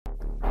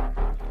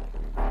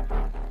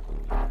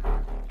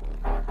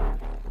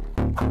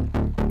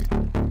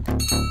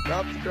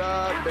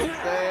Subscribe, big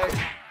thing.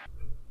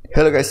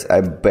 Hello guys,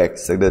 I'm back.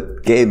 So the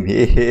game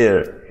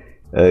here.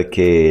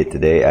 Okay,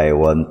 today I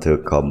want to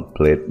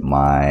complete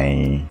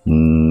my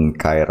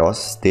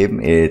Kairos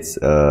team. It's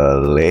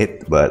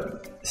late,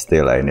 but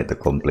still I need to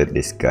complete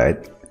this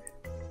guide.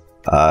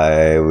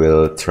 I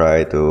will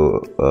try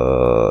to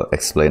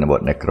explain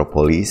about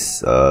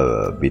Necropolis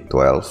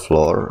B12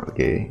 floor.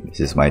 Okay, this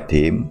is my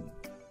team.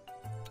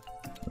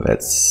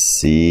 Let's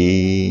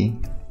see.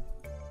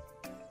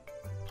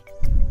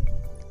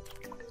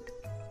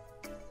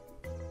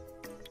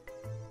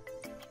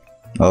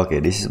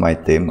 Okay, this is my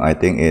team. I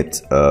think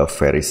it's a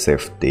very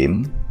safe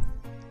team.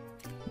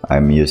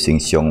 I'm using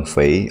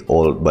Xiongfei,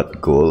 old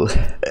but gold.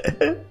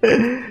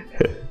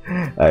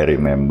 I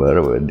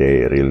remember when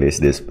they released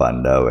this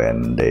panda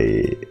when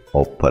they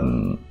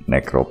open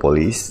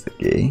Necropolis.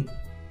 Okay,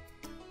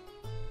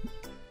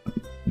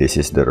 this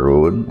is the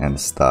rune and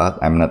start.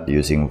 I'm not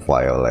using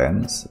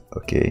violence.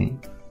 Okay,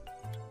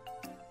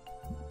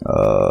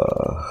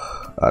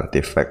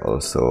 artifact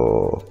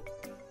also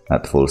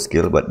not full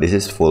skill, but this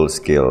is full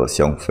skill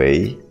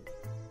Xiongfei.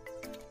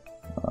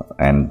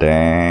 And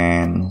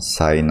then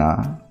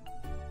China,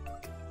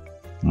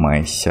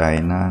 my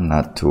China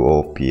not too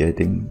OP I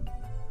think.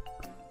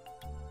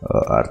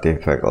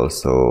 Artifact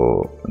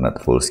also not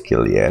full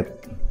skill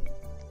yet.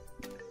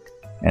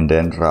 And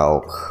then Raw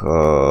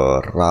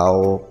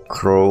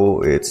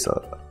Crow, it's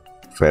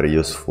very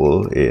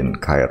useful in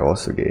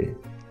Kairos. Okay,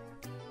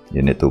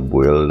 you need to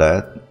build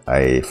that.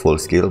 I full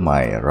skill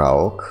my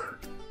Rauk.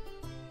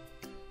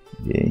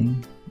 Okay,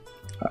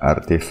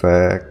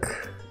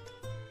 artifact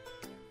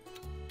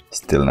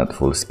still not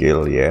full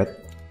skill yet.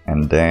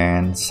 And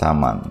then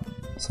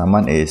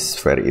Shaman is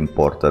very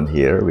important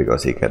here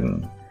because he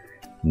can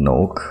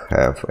nuke,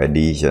 have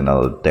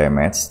additional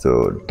damage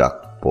to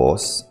duck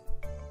boss,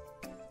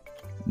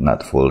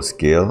 not full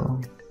skill,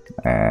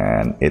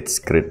 and it's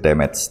crit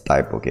damage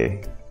type.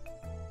 Okay,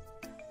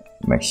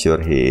 make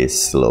sure he is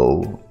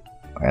slow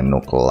and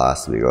nuke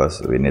last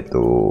because we need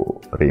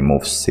to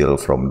remove seal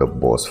from the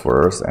boss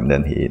first and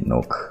then he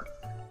nuke.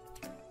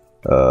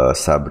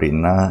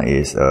 Sabrina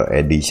is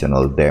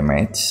additional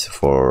damage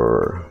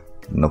for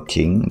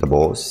nuking the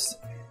boss.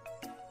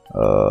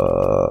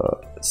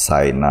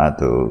 Saina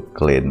to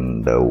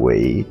clean the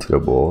way to the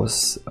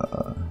boss.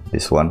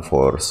 This one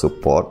for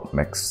support,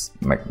 make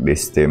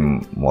this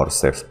team more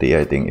safety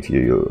I think if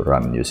you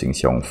run using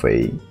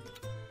Xiongfei.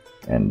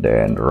 And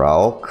then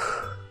Rauk,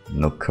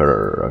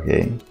 Nuker.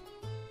 Okay,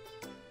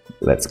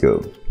 let's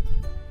go.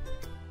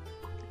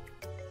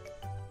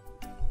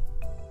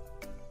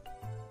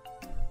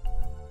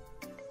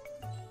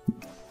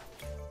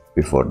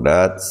 Before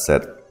that,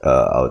 set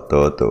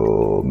auto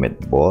to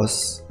mid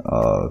boss.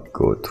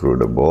 Go through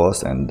the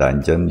boss and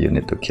dungeon. You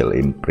need to kill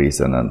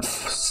imprison and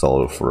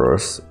soul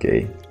first.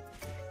 Okay,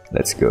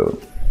 let's go.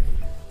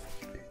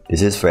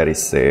 This is very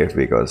safe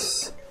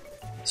because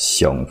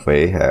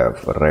Xiongfei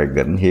have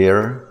Regan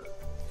here.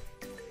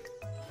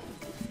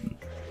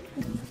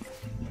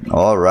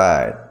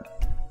 Alright,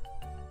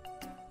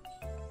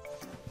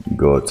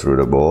 go through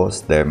the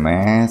boss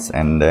damage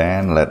and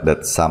then let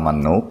that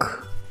summon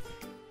nuke.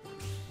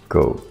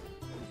 Go.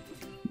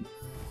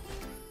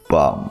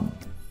 Bam.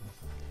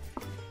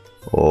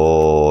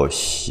 Oh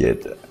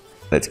shit.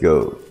 Let's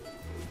go.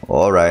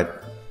 Alright.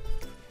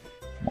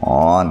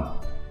 On.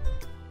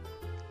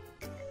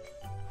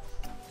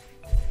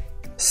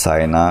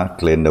 Saina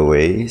clean the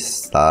way.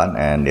 Stun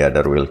and the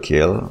other will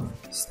kill.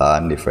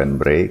 Stun, defend,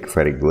 break.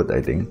 Very good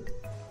I think.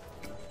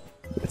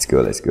 Let's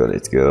go, let's go,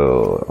 let's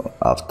go.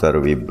 After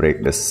we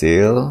break the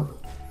seal,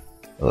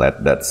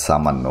 let that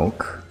summon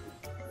nuke.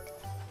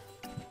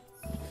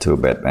 Too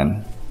bad,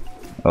 man.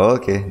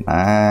 Okay,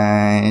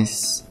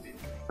 nice.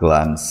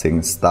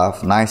 Glancing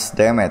stuff. Nice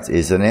damage,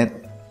 isn't it?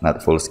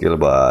 Not full skill,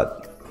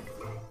 but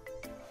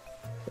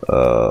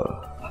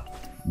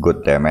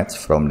good damage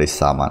from this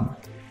summon.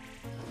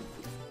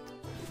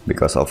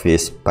 Because of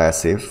his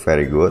passive,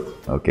 very good.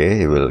 Okay,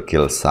 he will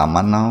kill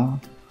summon now.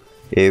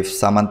 If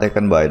summon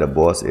taken by the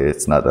boss,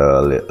 it's not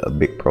a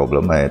big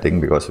problem I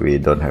think because we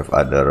don't have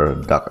other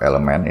dark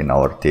element in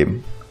our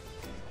team.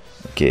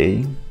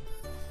 Okay,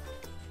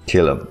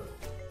 kill him.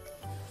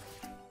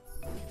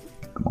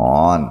 Come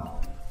on,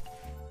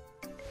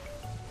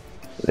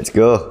 let's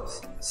go.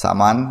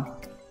 Summon.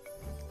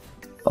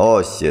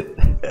 Oh shit.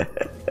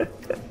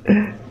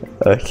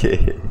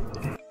 Okay.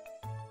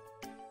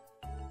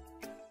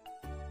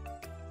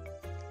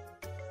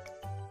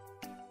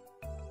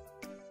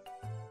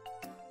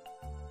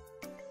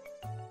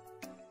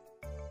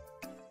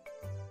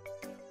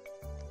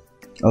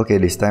 Okay,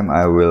 this time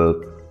I will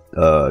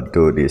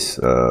do this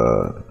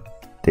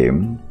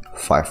team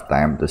 5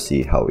 times to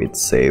see how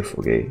it's safe.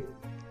 Okay,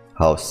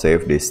 how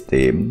safe this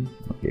team.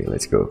 Okay,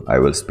 let's go. I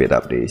will speed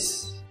up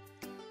this.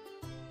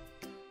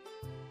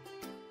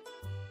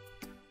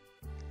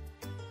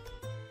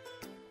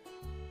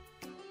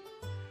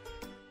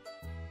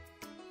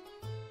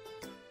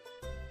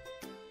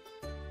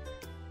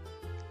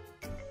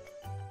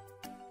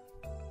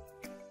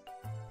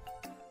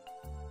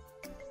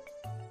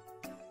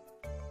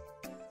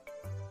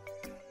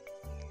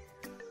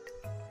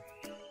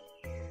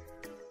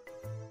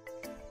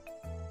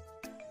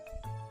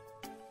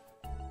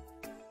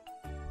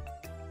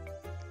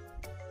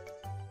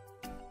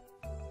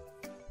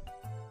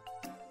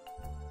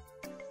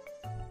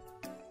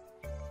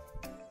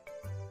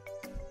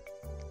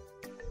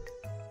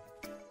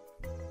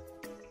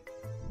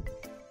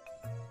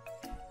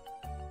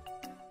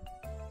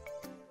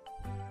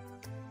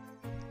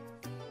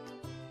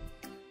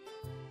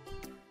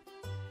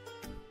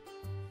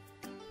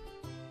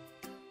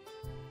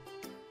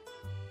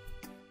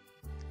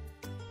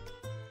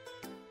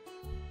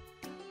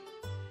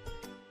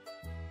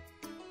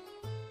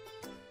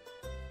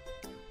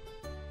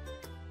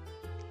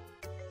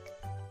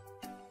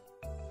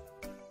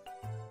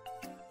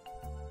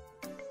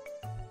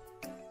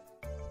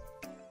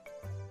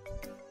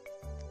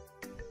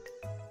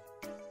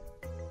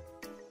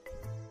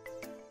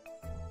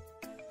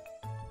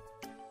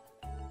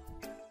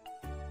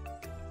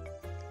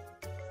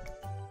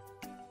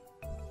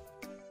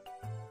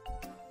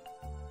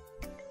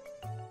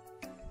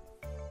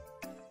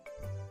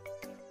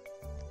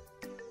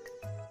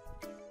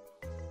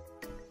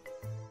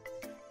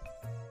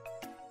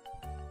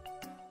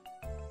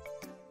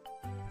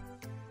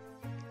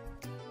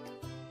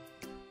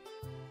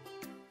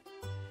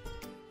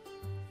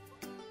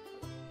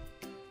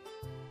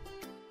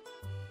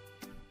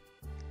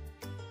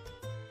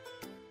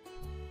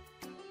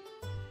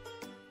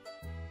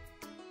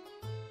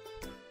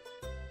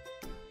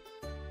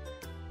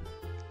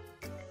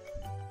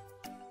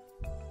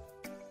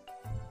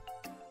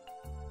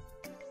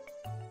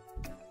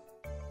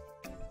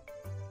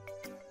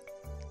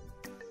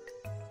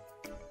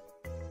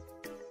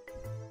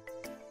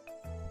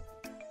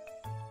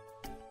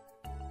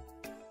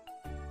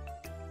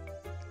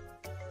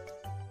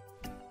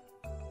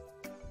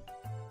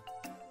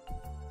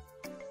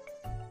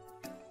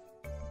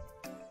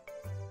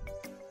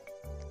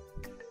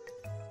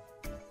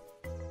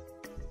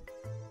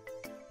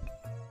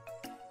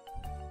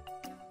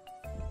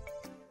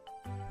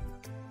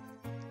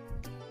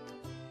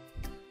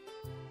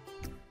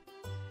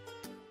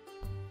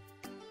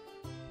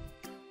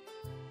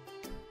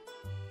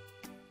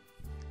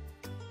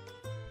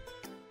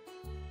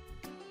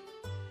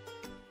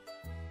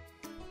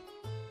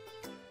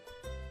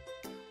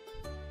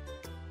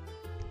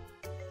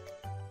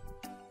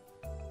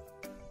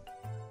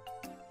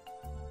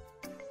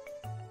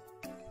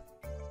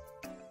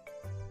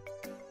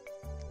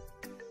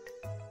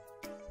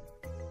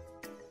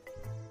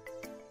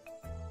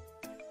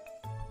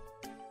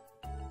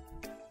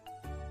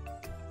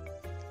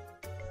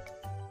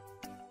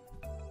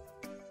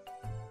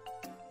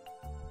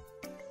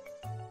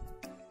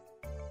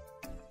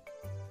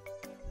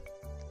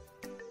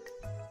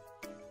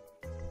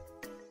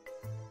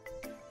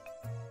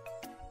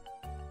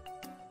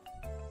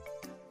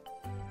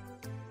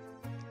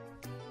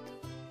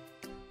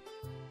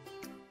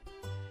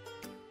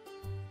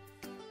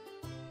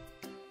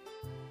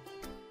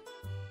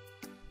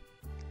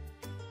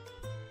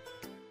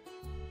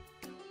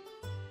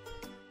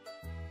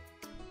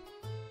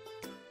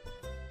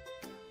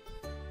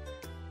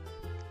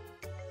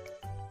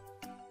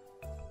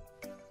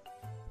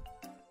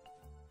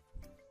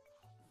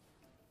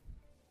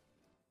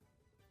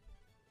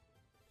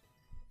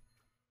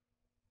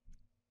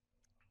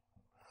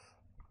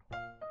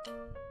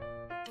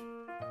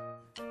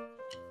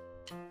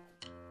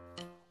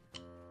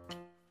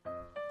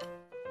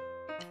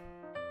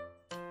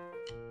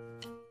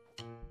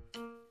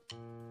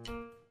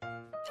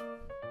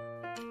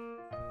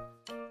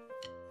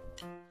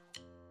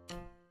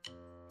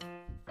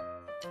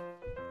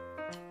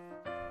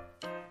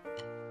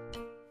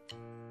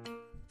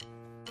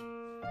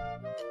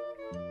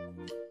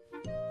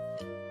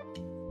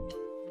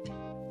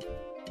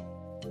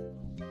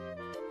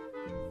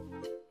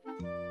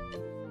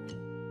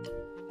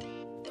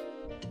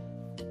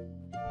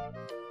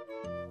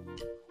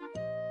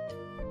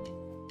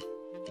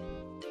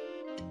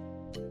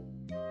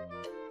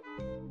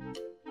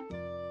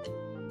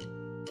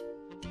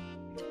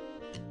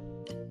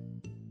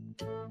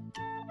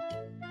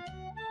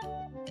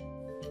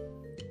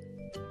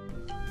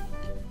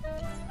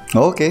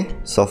 Okay,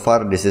 so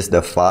far this is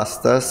the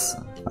fastest.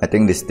 I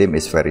think this team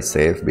is very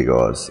safe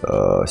because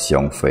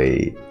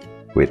Xiongfei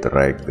with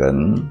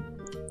Regen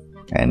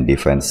and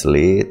defense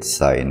lead,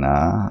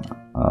 Saina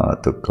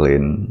to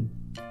clean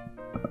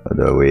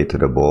the way to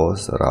the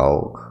boss,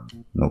 Rauk,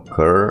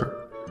 Nuker,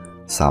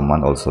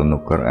 Saman also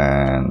Nuker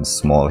and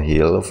small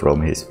heal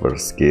from his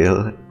first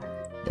skill,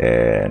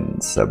 and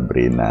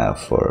Sabrina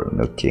for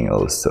nuking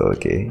also,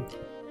 okay.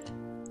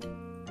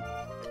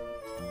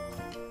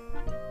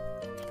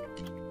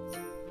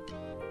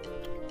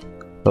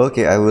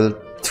 Okay, I will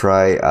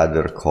try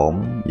other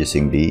com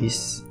using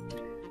these.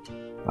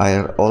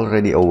 I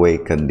already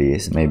awakened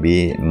this.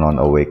 Maybe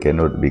non-awakened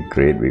would be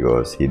great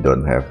because he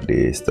don't have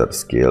this third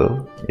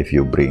skill. If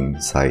you bring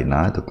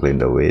Saina to clean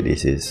the way,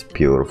 this is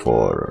pure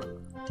for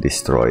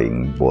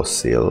destroying boss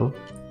seal.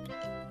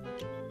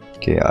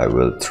 Okay, I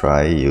will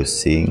try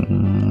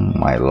using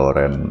my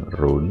Lauren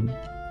rune.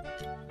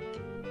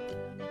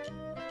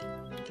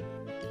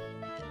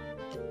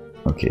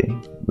 Okay,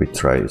 we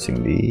try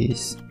using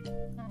these.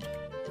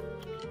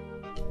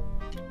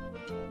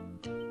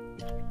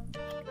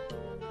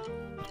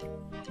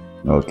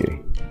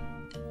 Okay,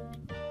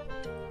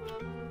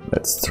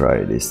 let's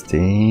try this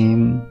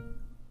team.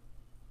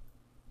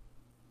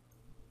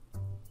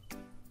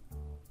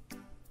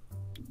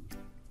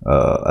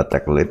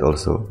 Attack lead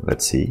also,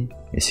 let's see,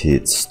 is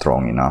he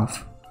strong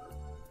enough?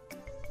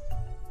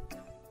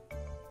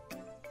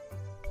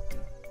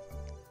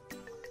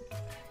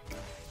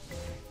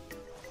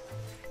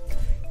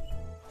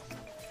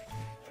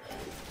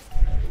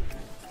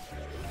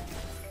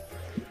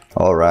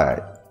 All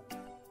right.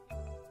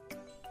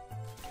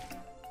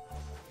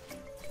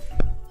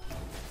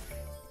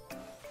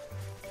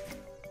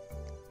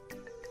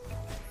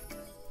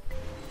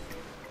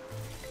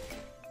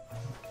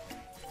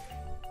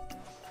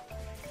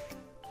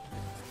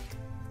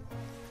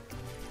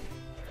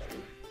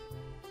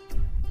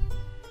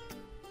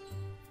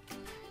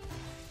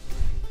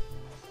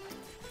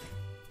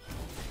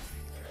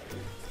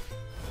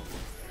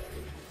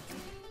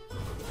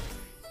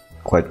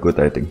 Quite good,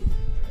 I think.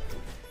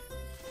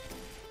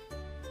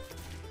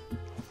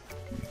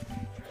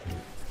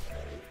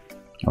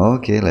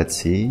 Okay, let's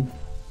see.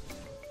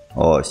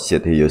 Oh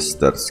shit, he used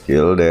third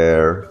skill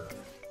there.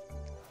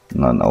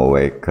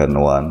 Non-awakened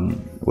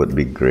one would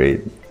be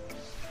great.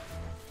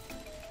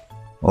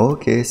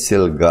 Okay,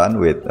 seal gun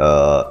with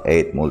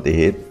 8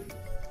 multi-hit.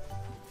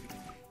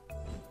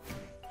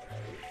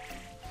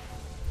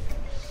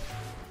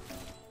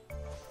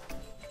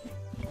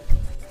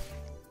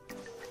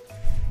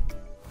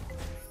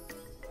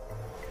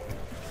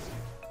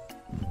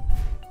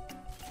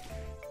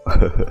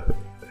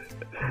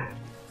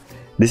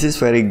 This is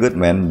very good,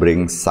 man.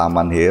 Bring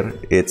Saman here.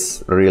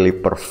 It's really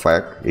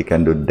perfect. He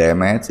can do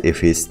damage if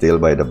he's still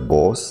by the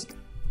boss.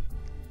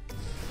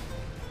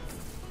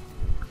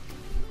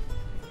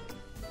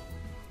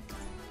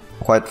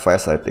 Quite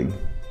fast, I think.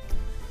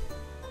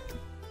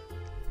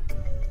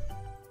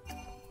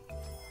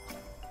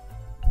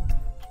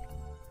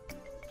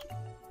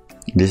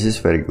 This is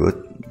very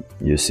good.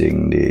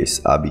 Using this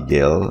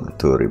Abigail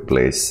to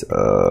replace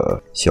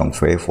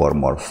Xiongfei for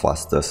more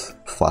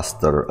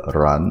faster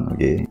run.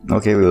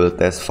 Okay, we will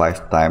test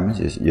 5 times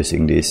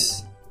using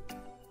this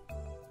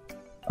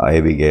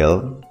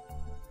Abigail.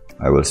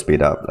 I will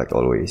speed up like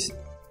always.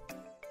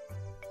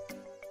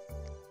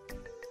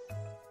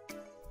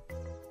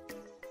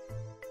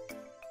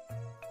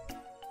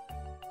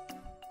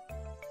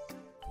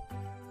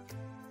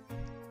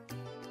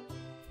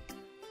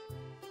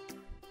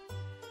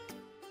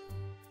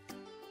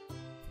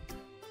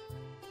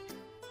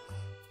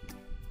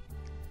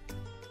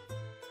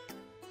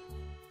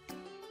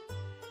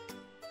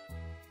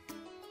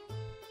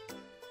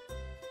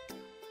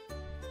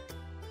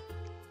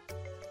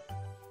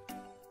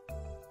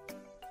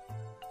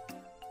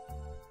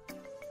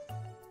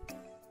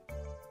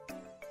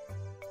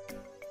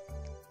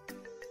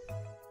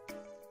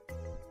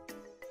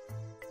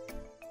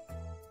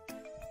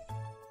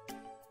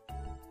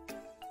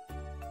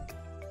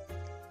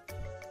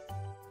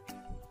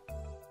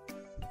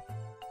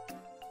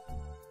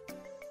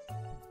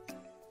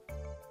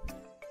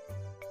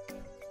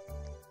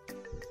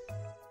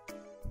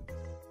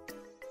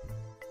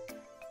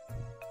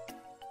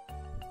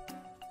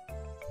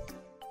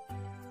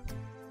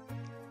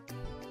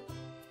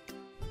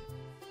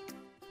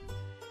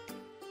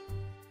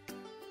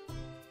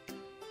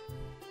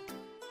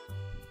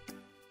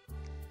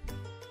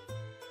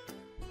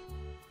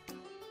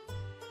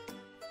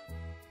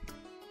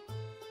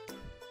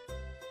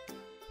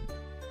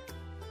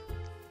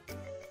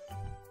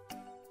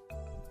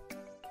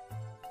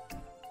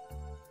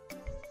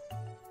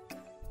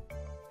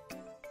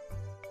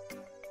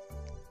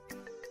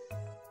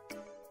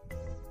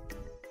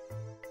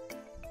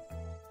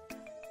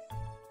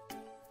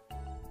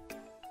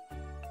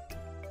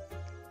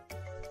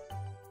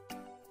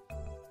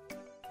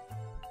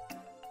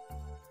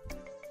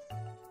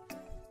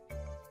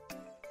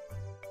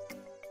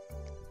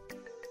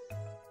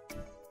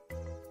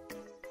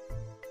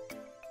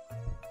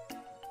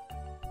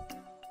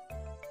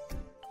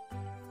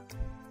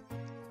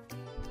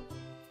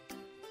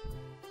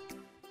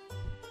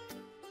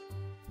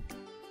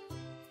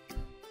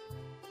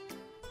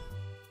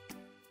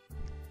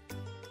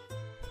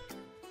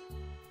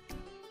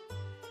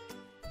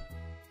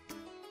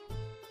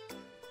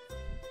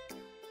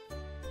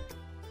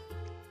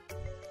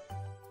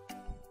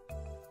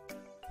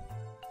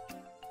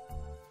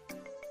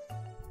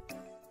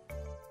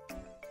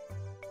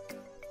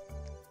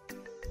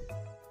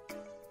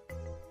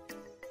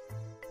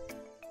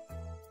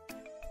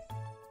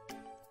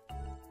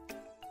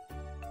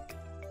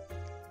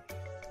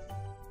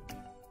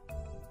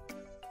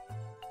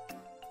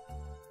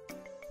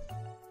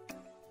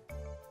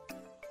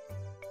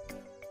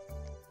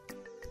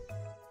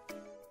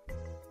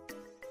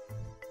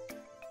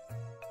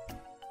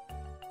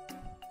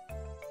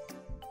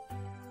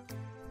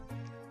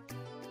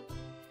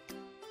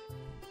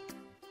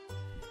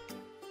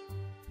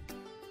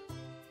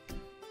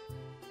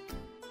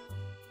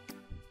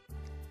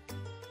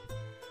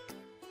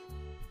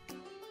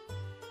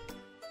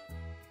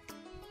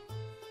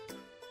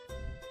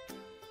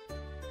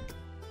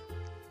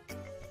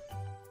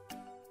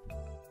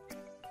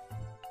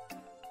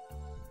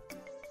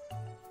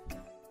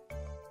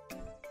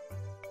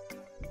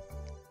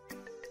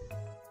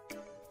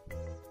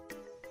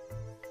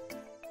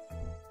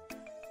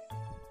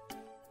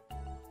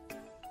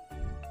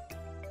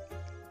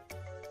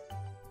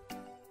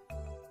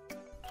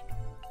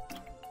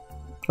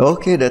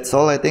 Okay, that's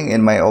all I think.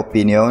 In my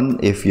opinion,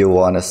 if you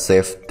want a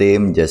safe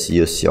team, just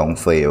use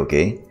Xiongfei,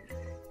 okay?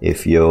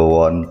 If you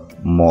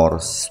want more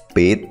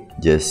speed,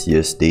 just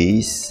use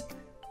these.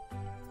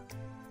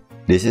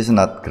 This is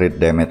not crit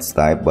damage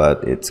type,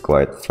 but it's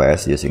quite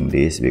fast using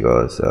this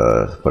because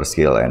first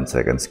skill and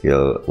second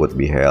skill would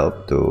be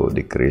help to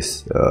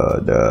decrease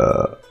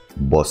the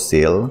boss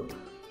seal.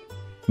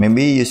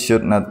 Maybe you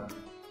should not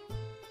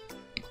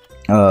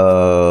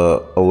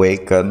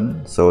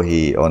awaken, so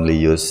he only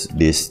use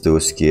these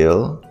two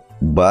skill.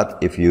 But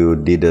if you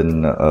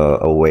didn't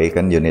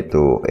awaken, you need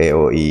to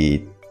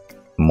AoE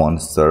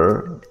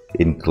monster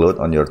include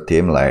on your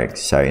team like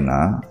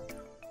China.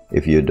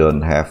 If you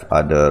don't have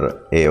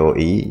other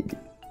AoE,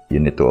 you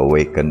need to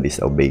awaken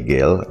this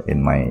Abigail,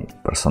 in my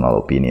personal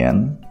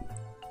opinion.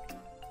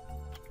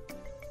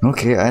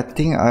 Okay, I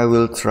think I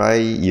will try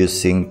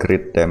using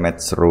crit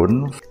damage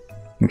rune.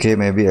 Okay,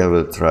 maybe I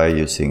will try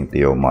using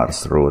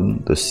Theomar's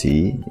rune to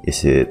see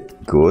is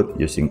it good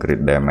using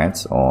crit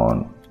damage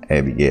on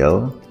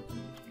Abigail.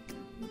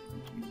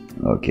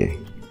 Okay,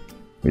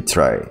 we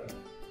try.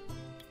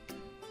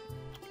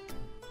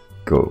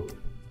 Go.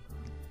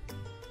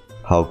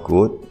 How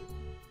good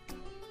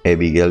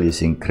Abigail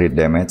using crit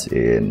damage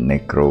in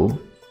Necro?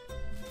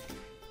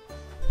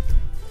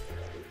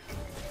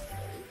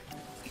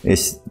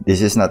 This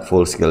is not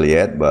full skill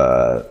yet,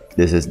 but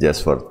this is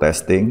just for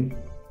testing.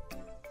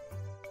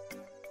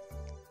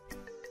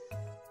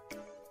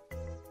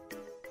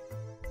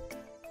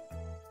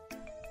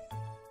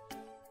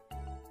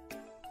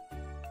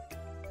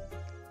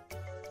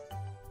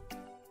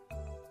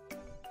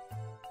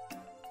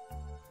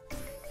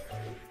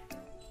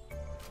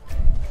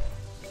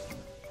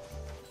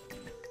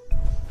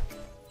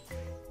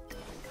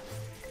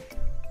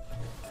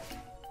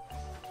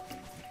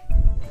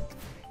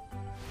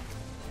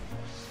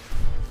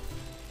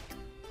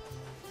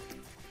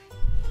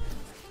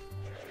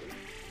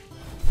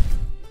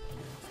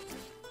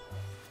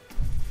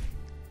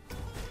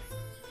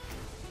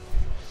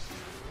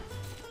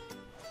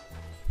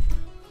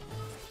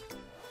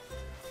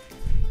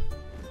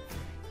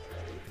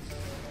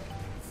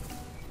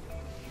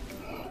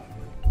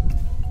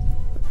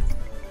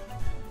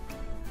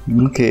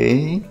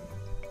 Okay,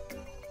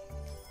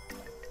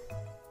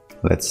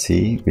 let's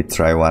see, we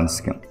try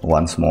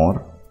once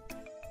more.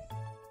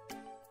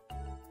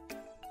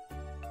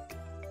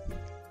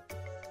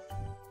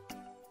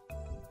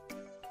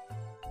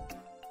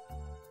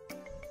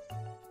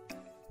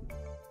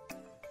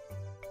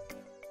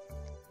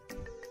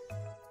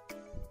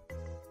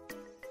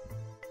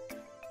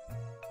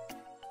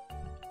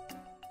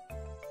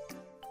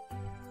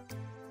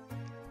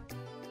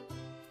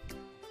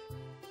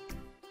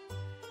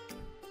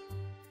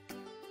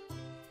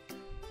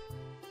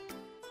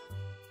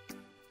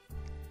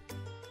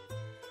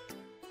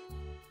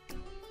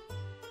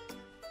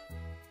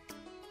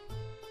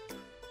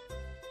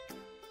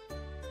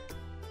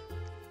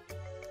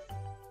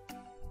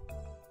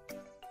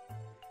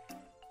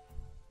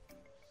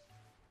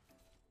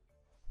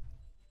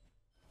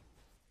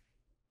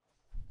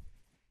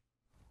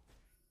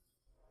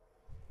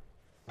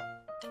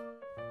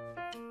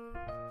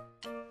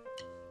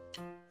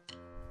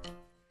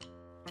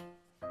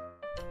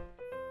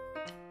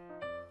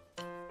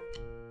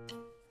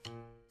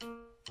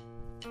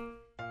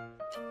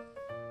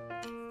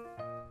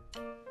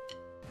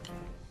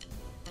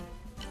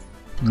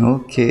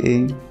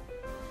 Okay.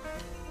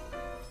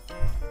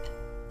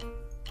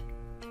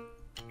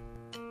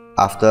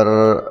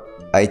 After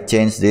I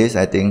change this,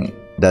 I think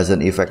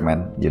doesn't affect,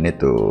 man. You need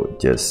to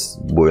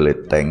just boil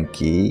it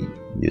tanky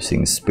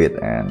using speed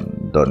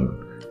and don't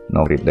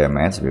no crit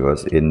damage,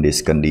 because in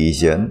this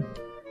condition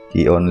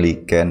he only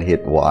can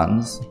hit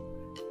once.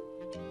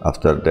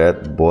 After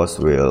that, boss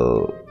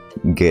will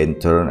gain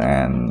turn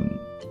and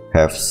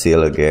have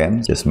seal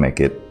again. Just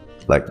make it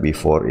like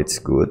before, it's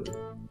good.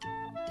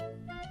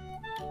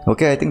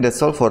 Okay, I think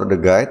that's all for the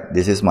guide.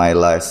 This is my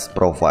last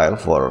profile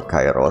for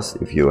Kairos.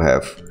 If you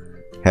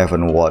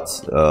haven't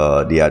watched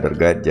the other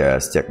guide,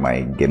 just check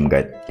my game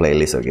guide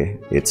playlist. Okay,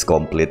 it's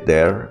complete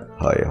there.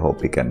 I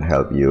hope it can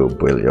help you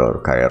build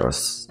your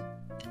Kairos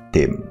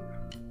team.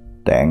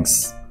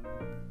 Thanks.